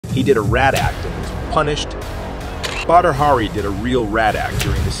He did a rat act and was punished. Badr Hari did a real rat act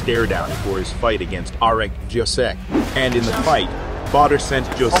during the stare down before his fight against Arek Josek. And in the fight, Badr sent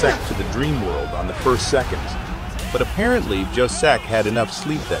Josek to the dream world on the first seconds. But apparently Josek had enough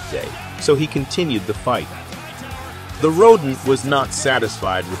sleep that day, so he continued the fight. The rodent was not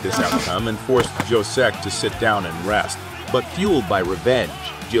satisfied with this outcome and forced Josek to sit down and rest. But fueled by revenge,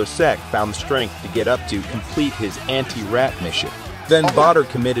 Josek found strength to get up to complete his anti-rat mission. Then Badr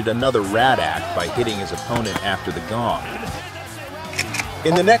committed another rat act by hitting his opponent after the gong.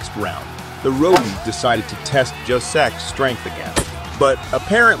 In the next round, the rodent decided to test Josek's strength again. But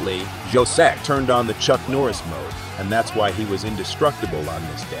apparently, Josek turned on the Chuck Norris mode, and that's why he was indestructible on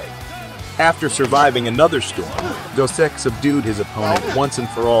this day. After surviving another storm, Josek subdued his opponent once and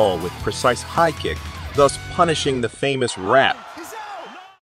for all with precise high kick, thus punishing the famous rat